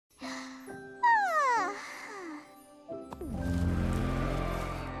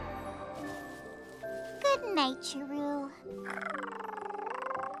night, Chiru.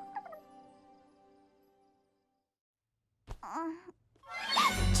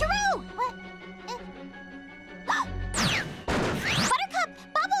 Chiru! What? Buttercup!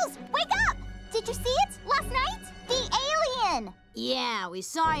 Bubbles! Wake up! Did you see it last night? The alien! Yeah, we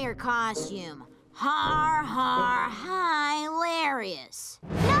saw your costume. Har, har, hilarious.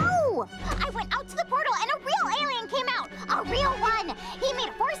 No! I went out to the portal and a real alien came out. A real one. He made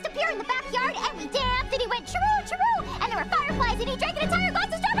a forest appear in the backyard and we danced and he went Chiru, Chiru! And there were fireflies and he drank an entire glass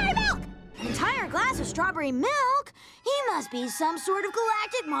of strawberry milk! An entire glass of strawberry milk? He must be some sort of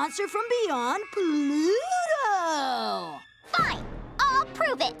galactic monster from beyond Pluto! Fine, I'll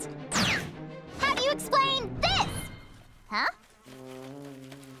prove it. How do you explain this? Huh?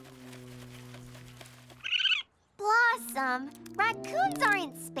 Blossom, raccoons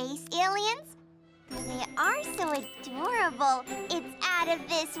aren't space aliens. They are so adorable. It's out of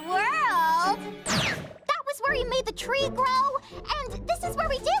this world. That was where he made the tree grow, and this is where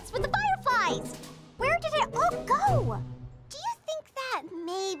we danced with the fireflies. Where did it all go? Do you think that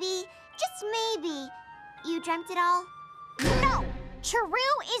maybe, just maybe, you dreamt it all? No!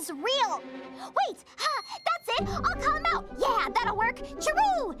 Chiru is real! Wait! Ha! That's it! I'll call him out! Yeah, that'll work!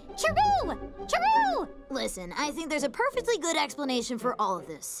 Chiru! Chiru! Chiru! Listen, I think there's a perfectly good explanation for all of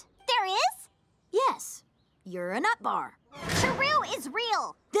this. There is? Yes. You're a nut bar. Chiru is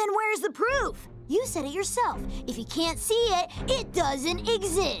real! Then where's the proof? You said it yourself. If you can't see it, it doesn't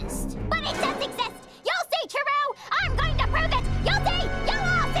exist. But it does exist! You'll see, Chiru! I'm going to prove it! You'll see! You'll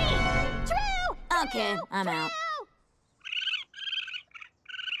all see! Chiru! Okay, I'm out.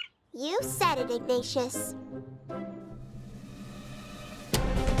 You said it, Ignatius.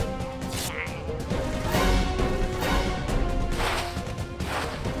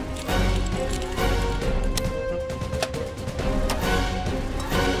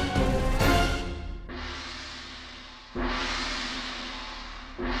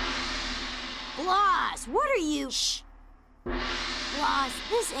 Bloss, what are you? Shh. Bloss,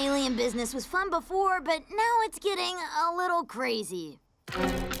 this alien business was fun before, but now it's getting a little crazy.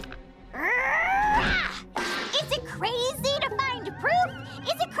 Is it crazy to find proof?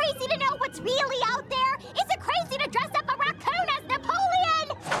 Is it crazy to know what's really out there? Is it crazy to dress up a raccoon as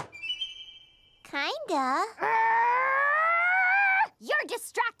Napoleon? Kinda. You're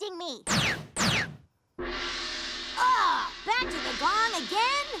distracting me. Back to the gong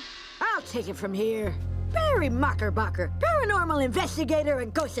again? I'll take it from here. Barry Mockerbucker, paranormal investigator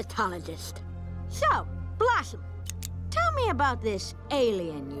and ghostologist. So, Blossom, tell me about this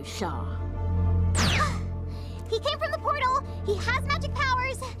alien you saw. He came from the portal, he has magic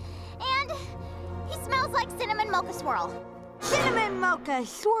powers, and he smells like cinnamon mocha swirl. Cinnamon mocha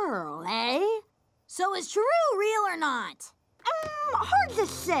swirl, eh? So is Chiru real or not? Hard to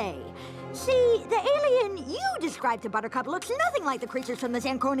say. See, the alien you described to Buttercup looks nothing like the creatures from the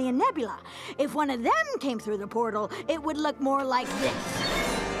Zanconian Nebula. If one of them came through the portal, it would look more like this.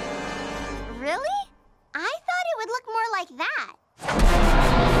 Really? I thought it would look more like that.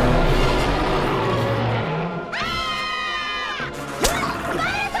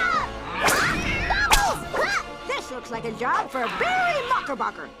 This looks like a job for Barry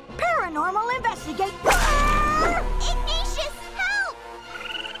Mockerbucker, paranormal investigator. Ignatius, help!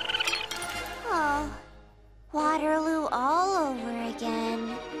 Oh, Waterloo all over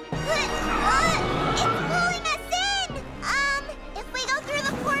again. It's pulling